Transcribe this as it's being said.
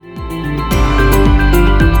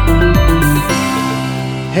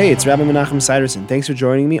Hey, it's Rabbi Menachem Siderson. Thanks for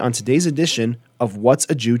joining me on today's edition of What's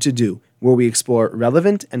a Jew to Do, where we explore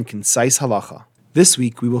relevant and concise halacha. This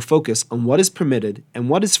week, we will focus on what is permitted and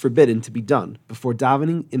what is forbidden to be done before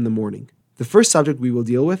davening in the morning. The first subject we will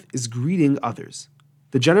deal with is greeting others.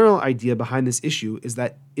 The general idea behind this issue is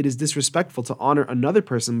that it is disrespectful to honor another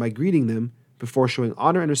person by greeting them before showing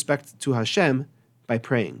honor and respect to Hashem by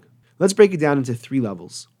praying. Let's break it down into 3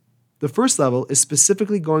 levels. The first level is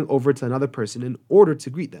specifically going over to another person in order to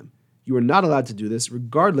greet them. You are not allowed to do this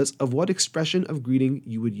regardless of what expression of greeting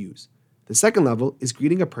you would use. The second level is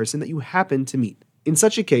greeting a person that you happen to meet. In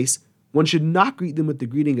such a case, one should not greet them with the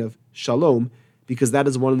greeting of Shalom, because that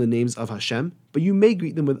is one of the names of Hashem, but you may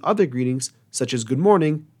greet them with other greetings such as Good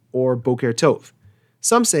Morning or Boker Tov.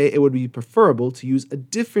 Some say it would be preferable to use a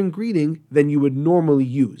different greeting than you would normally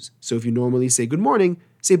use. So if you normally say Good Morning,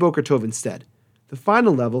 say Boker Tov instead. The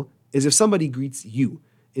final level is if somebody greets you.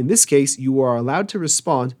 In this case, you are allowed to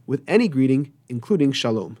respond with any greeting, including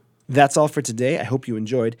Shalom. That's all for today. I hope you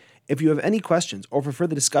enjoyed. If you have any questions or for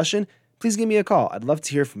further discussion, please give me a call. I'd love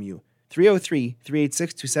to hear from you.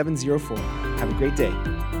 303-386-2704. Have a great day.